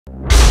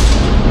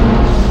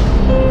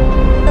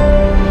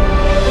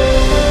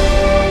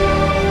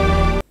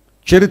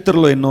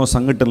చరిత్రలో ఎన్నో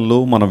సంఘటనలు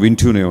మనం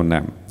వింటూనే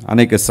ఉన్నాం.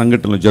 అనేక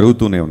సంఘటనలు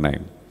జరుగుతూనే ఉన్నాయి.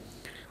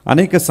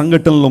 అనేక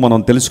సంఘటనలు మనం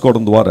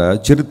తెలుసుకోవడం ద్వారా,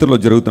 చరిత్రలో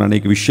జరుగుతున్న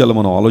అనేక విషయాలు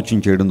మనం ఆలోచన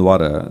చేయడం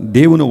ద్వారా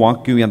దేవుని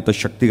వాక్యం ఎంత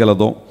శక్తి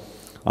గలదో,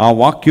 ఆ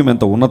వాక్యం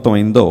ఎంత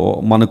ఉన్నతమైందో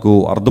మనకు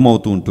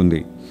అర్థమవుతూ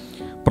ఉంటుంది.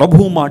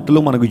 ప్రభువు మాటలు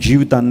మనకు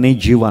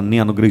జీవాన్ని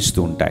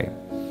అనుగ్రహిస్తూ ఉంటాయి.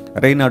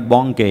 రైనార్డ్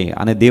బాంకే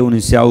అనే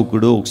దేవుని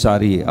సేవకుడు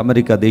ఒకసారి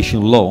అమెరికా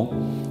దేశంలో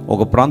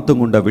ఒక ప్రాంతం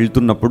గుండా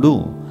వెళ్తున్నప్పుడు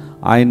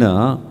ఆయన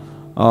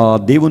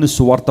దేవుని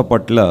సువార్త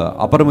పట్ల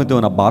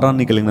అపరిమితమైన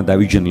భారాన్ని కలిగిన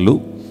దైవజనులు,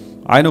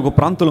 ఆయన ఒక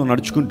ప్రాంతంలో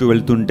నడుచుకుంటూ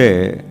వెళ్తుంటే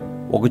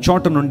ఒక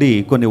చోట నుండి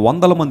కొన్ని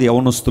వందల మంది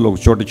యవనస్తులు ఒక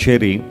చోట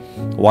చేరి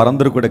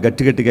వారందరూ కూడా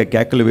గట్టిగట్టిగా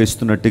కేకలు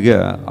వేస్తున్నట్టుగా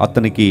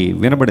అతనికి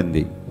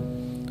వినబడింది.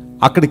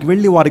 అక్కడికి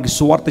వెళ్ళి వారికి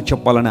సువార్త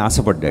చెప్పాలని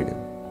ఆశపడ్డాడు.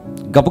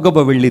 గబగబ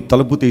వెళ్ళి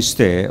తలుపు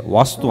తీస్తే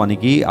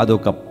వాస్తవానికి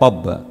అదొక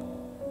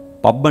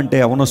పబ్ అంటే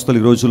యవనస్తులు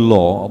ఈ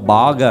రోజుల్లో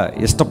బాగా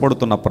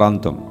ఇష్టపడుతున్న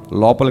ప్రాంతం.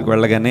 లోపలికి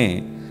వెళ్ళగానే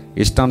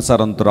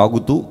ఇష్టానుసారం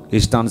త్రాగుతూ,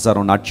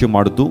 ఇష్టానుసారం నాట్యం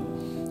ఆడుతూ,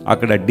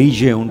 అక్కడ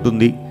డీజే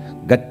ఉంటుంది,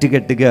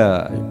 గట్టిగా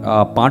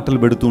పాటలు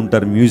పెడుతూ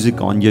ఉంటారు,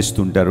 మ్యూజిక్ ఆన్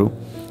చేస్తుంటారు.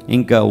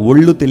 ఇంకా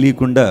ఒళ్ళు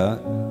తెలియకుండా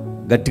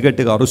గట్టిగా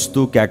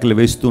అరుస్తూ, కేకలు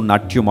వేస్తూ,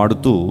 నాట్యం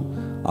ఆడుతూ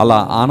అలా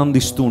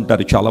ఆనందిస్తూ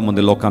ఉంటారు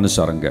చాలామంది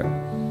లోకానుసారంగా.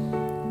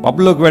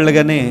 పబ్లోకి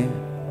వెళ్ళగానే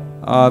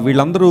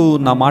వీళ్ళందరూ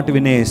నా మాట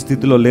వినే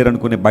స్థితిలో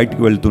లేరనుకుని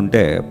బయటికి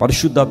వెళ్తుంటే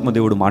పరిశుద్ధాత్మ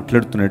దేవుడు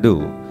మాట్లాడుతున్నాడు,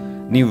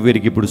 నీవు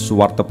వీరికి ఇప్పుడు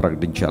సువార్త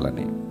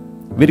ప్రకటించాలని,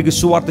 వీరికి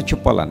సువార్త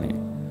చెప్పాలని.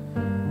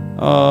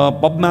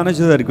 పబ్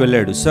మేనేజర్ దగ్గరికి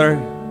వెళ్ళాడు. సార్,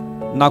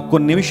 నాకు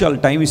కొన్ని నిమిషాలు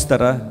టైం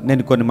ఇస్తారా,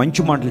 నేను కొన్ని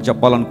మంచి మాటలు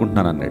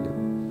చెప్పాలనుకుంటున్నాను అన్నాడు.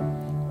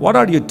 What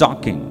are you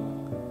talking?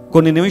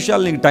 కొన్ని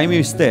నిమిషాలు నీకు టైం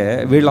ఇస్తే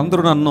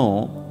వీళ్ళందరూ నన్ను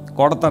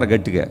కొడతారు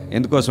గట్టిగా.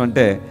 ఎందుకోసం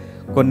అంటే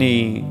కొన్ని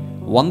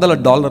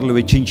 $100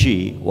 వెచ్చించి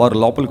వారు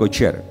లోపలికి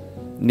వచ్చారు.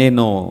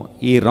 నేను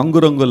ఈ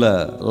రంగురంగుల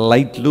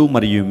లైట్లు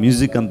మరియు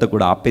మ్యూజిక్ అంతా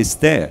కూడా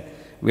ఆపేస్తే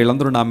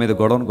వీళ్ళందరూ నా మీద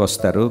గొడవనికి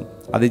వస్తారు,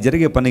 అది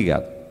జరిగే పని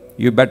కాదు.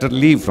 You better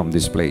leave from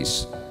this place,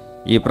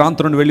 ఈ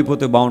ప్రాంతం నుండి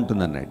వెళ్ళిపోతే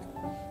బాగుంటుంది అన్నాడు.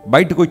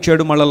 బయటకు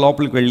వచ్చాడు. మళ్ళీ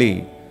లోపలికి వెళ్ళి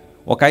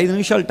ఒక 5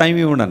 నిమిషాలు టైం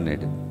ఇవ్వండి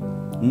అన్నాడు.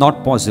 నాట్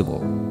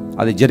పాసిబుల్,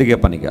 అది జరిగే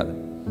పని కాదు.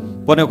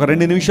 పోనీ ఒక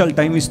 2 నిమిషాలు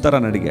టైం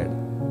ఇస్తారని అడిగాడు.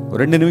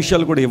 2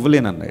 నిమిషాలు కూడా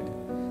ఇవ్వలేనన్నాడు.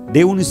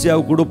 దేవుని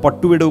సేవకుడు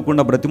పట్టు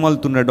విడవకుండా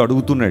బ్రతిమాలుతున్నాడు,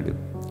 అడుగుతున్నాడు.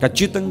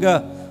 ఖచ్చితంగా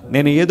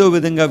నేను ఏదో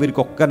విధంగా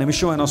వీరికి 1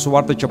 నిమిషమైనా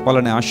సువార్త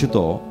చెప్పాలనే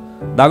ఆశతో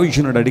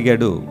దావీదును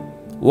అడిగాడు,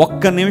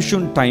 1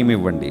 నిమిషం టైం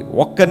ఇవ్వండి,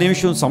 1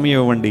 నిమిషం సమయం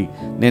ఇవ్వండి,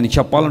 నేను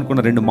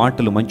చెప్పాలనుకున్న 2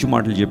 మాటలు, మంచి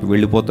మాటలు చెప్పి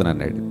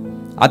వెళ్ళిపోతానన్నాడు.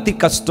 అతి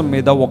కష్టం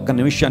మీద 1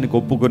 నిమిషానికి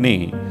ఒప్పుకొని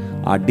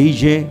ఆ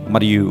డీజే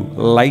మరియు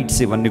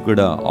లైట్స్ ఇవన్నీ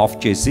కూడా ఆఫ్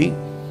చేసి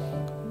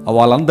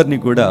వాళ్ళందరినీ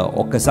కూడా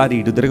ఒక్కసారి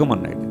ఇటు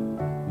తిరగమన్నాడు.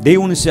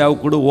 దేవుని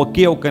సేవకుడు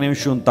ఒకే 1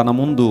 నిమిషం తన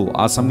ముందు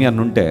ఆ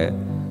సమయాన్ని ఉంటే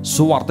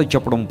సువార్త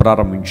చెప్పడం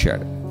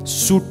ప్రారంభించాడు.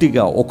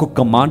 సూటిగా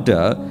ఒక్కొక్క మాట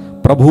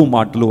ప్రభువు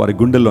మాటలు వారి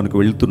గుండెల్లోనికి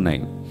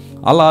వెళ్తున్నాయి.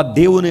 అలా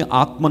దేవుని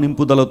ఆత్మ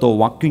నింపుదలతో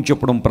వాక్యం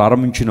చెప్పడం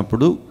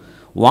ప్రారంభించినప్పుడు,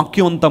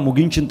 వాక్యం అంతా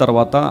ముగించిన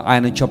తర్వాత,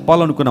 ఆయన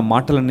చెప్పాలనుకున్న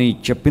మాటలని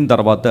చెప్పిన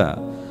తర్వాత,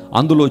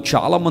 అందులో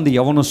చాలామంది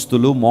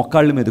యవనస్తులు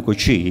మోకాళ్ళ మీదకి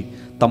వచ్చి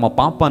తమ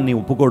పాపాన్ని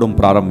ఒప్పుకోవడం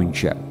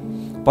ప్రారంభించారు.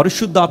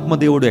 పరిశుద్ధాత్మ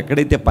దేవుడు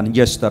ఎక్కడైతే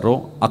పనిచేస్తారో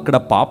అక్కడ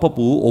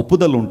పాపపు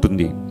ఒప్పుదల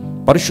ఉంటుంది.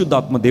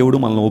 పరిశుద్ధాత్మ దేవుడు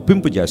మనల్ని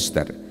ఒప్పింపు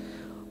చేస్తారు.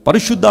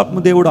 పరిశుద్ధాత్మ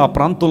దేవుడు ఆ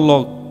ప్రాంతంలో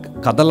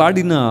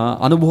కదలాడిన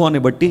అనుభవాన్ని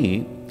బట్టి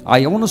ఆ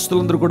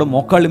యవనస్తులందరూ కూడా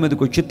మోకాళ్ళ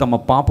మీదకి వచ్చి తమ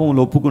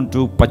పాపములు ఒప్పుకుంటూ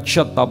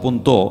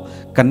పశ్చాత్తాపంతో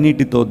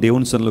కన్నీటితో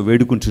దేవుని సన్నిధిలో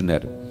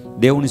వేడుకుంటున్నారు.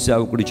 దేవుని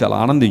సేవకుడు చాలా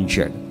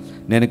ఆనందించాడు.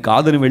 నేను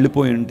కాదని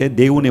వెళ్ళిపోయి ఉంటే,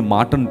 దేవుని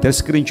మాటను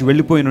తిరస్కరించి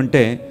వెళ్ళిపోయి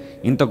ఉంటే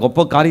ఇంత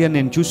గొప్ప కార్యాన్ని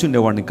నేను చూసి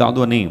ఉండేవాడిని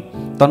కాదు అని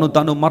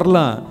తను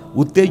మరలా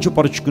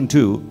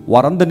ఉత్తేజపరుచుకుంటూ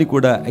వారందరినీ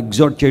కూడా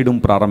ఎగ్జార్ట్ చేయడం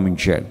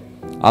ప్రారంభించాడు.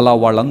 అలా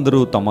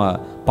వాళ్ళందరూ తమ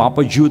పాప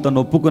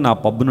జీవితాన్ని ఒప్పుకుని ఆ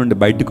పబ్ నుండి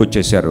బయటకు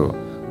వచ్చేశారు.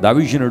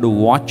 దావీదునుడు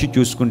వాచ్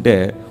చూసుకుంటే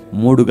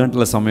 3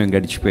 గంటల సమయం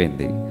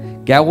గడిచిపోయింది.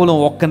 కేవలం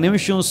 1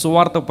 నిమిషం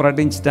సువార్త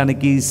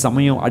ప్రకటించడానికి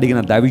సమయం అడిగిన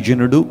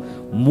దావీదునుడు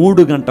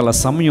 3 గంటల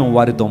సమయం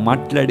వారితో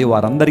మాట్లాడి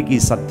వారందరికీ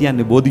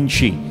సత్యాన్ని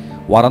బోధించి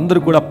వారందరూ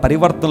కూడా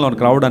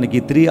పరివర్తనలోకి రావడానికి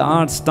 3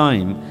 hours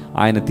టైం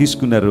ఆయన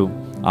తీసుకున్నారు.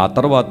 ఆ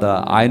తర్వాత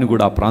ఆయన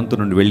కూడా ఆ ప్రాంతం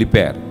నుండి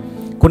వెళ్ళిపోయారు.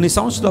 కొన్ని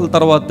సంవత్సరాల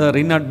తర్వాత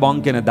రైనార్డ్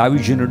బాంక్ అనే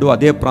దావీదునుడు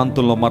అదే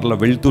ప్రాంతంలో మరలా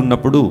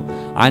వెళ్తున్నప్పుడు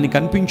ఆయనకు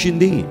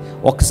అనిపించింది,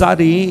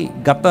 ఒకసారి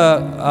గత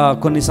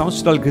కొన్ని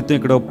సంవత్సరాల క్రితం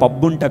ఇక్కడ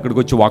పబ్ ఉంటే అక్కడికి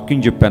వచ్చి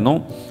వాక్యం చెప్పాను,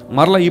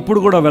 మరలా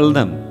ఇప్పుడు కూడా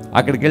వెళ్దాం,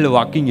 అక్కడికి వెళ్ళి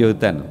వాక్యం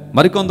చెబుతాను,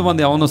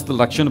 మరికొంతమంది యవనస్తులు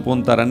రక్షణ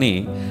పొందుతారని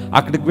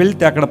అక్కడికి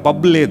వెళ్తే అక్కడ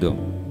పబ్ లేదు.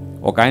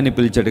 ఒక ఆయన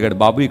పిలిచి అడిగాడు,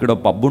 బాబు ఇక్కడ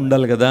పబ్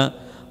ఉండాలి కదా,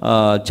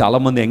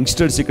 చాలామంది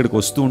యంగ్స్టర్స్ ఇక్కడికి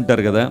వస్తూ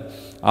ఉంటారు కదా,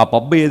 ఆ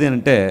పబ్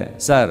ఏదేనంటే,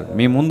 సార్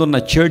మీ ముందున్న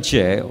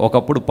చర్చే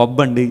ఒకప్పుడు పబ్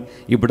అండి,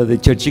 ఇప్పుడు అది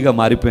చర్చిగా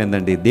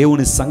మారిపోయిందండి,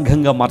 దేవుని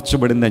సంఘంగా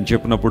మార్చబడింది అని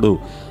చెప్పినప్పుడు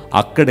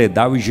అక్కడే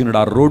దావీదునుడు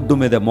ఆ రోడ్డు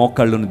మీద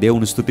మోకాళ్ళను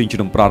దేవుని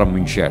స్తుతించడం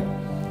ప్రారంభించాడు.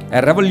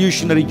 ఎ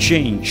రెవల్యూషనరీ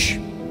చేంజ్,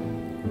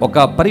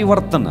 ఒక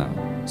పరివర్తన,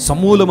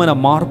 సమూలమైన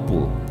మార్పు,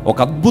 ఒక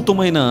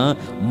అద్భుతమైన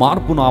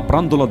మార్పును ఆ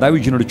ప్రాంతంలో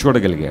దావీదునుడు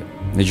చూడగలిగాడు.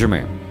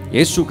 నిజమే,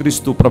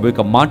 యేసుక్రీస్తు ప్రభు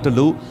యొక్క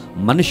మాటలు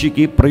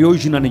మనిషికి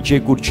ప్రయోజనాన్ని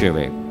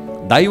చేకూర్చేవే.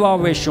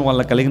 దైవావేశం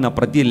వల్ల కలిగిన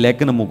ప్రతి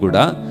లేఖనము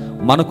కూడా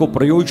మనకు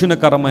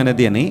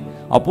ప్రయోజనకరమైనది అని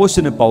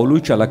అపోస్తలుడైన పౌలు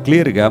చాలా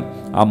క్లియర్గా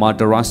ఆ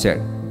మాట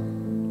రాశాడు.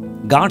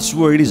 God's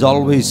word is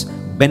always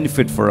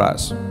benefit for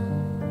us.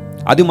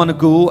 అది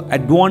మనకు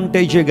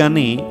అడ్వాంటేజే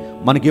కానీ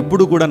మనకి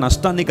ఎప్పుడు కూడా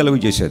నష్టాన్ని కలుగు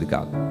చేసేది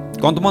కాదు.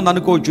 కొంతమంది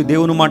అనుకోవచ్చు,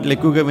 దేవుని మాటలు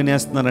ఎక్కువగా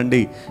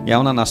వినేస్తున్నారండి,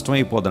 ఏమైనా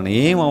నష్టమైపోతుంది.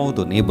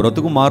 ఏమవుతుంది? నీ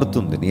బ్రతుకు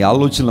మారుతుంది, నీ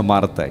ఆలోచనలు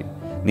మారుతాయి,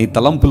 నీ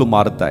తలంపులు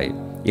మారుతాయి.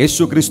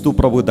 యేసుక్రీస్తు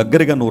ప్రభు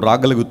దగ్గరగా నువ్వు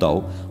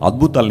రాగలుగుతావు,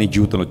 అద్భుతాలు నీ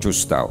జీవితంలో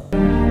చూస్తావు.